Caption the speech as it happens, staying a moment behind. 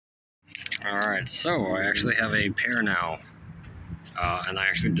Alright, so I actually have a pair now, and I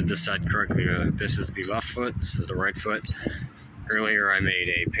actually did this side correctly. This is the left foot, this is the right foot. Earlier I made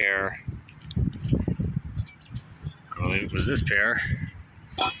a pair, well, it was this pair,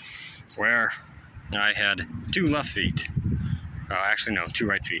 where I had 2 left feet. Actually no, 2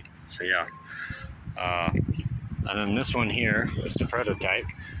 right feet, so yeah. And then this one here was the prototype.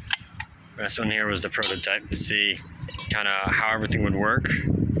 This one here was the prototype to see kind of how everything would work.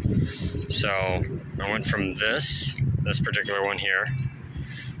 So I went from this particular one here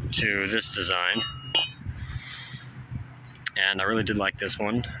to this design, and I really did like this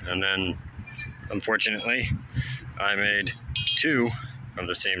one. And then unfortunately I made 2 of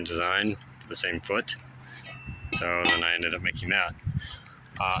the same design, the same foot, so then I ended up making that.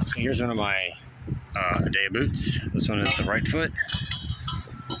 So here's one of my Esteel boots. This one is the right foot,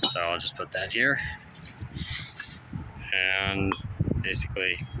 so I'll just put that here, and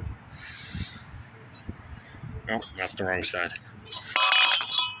basically, oh, that's the wrong side.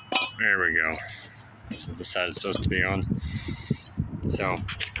 There we go. This is the side it's supposed to be on. So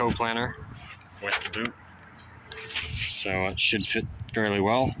it's a co-planner with the boot, so it should fit fairly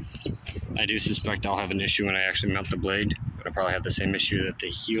well. I do suspect I'll have an issue when I actually mount the blade, but I'll probably have the same issue that the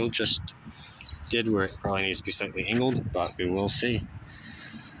heel just did, where it probably needs to be slightly angled, but we will see.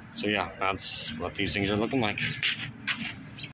 So yeah, that's what these things are looking like.